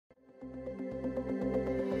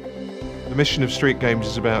mission of Street Games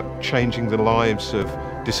is about changing the lives of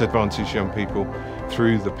disadvantaged young people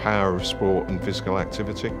through the power of sport and physical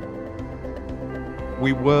activity.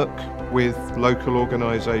 We work with local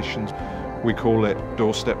organisations. We call it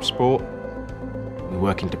Doorstep Sport. We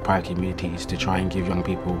work in deprived communities to try and give young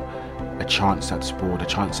people a chance at sport, a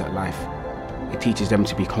chance at life. It teaches them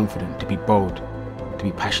to be confident, to be bold, to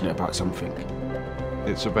be passionate about something.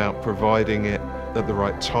 It's about providing it at the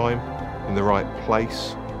right time, in the right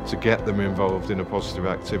place, to get them involved in a positive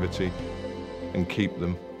activity and keep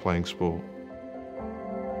them playing sport.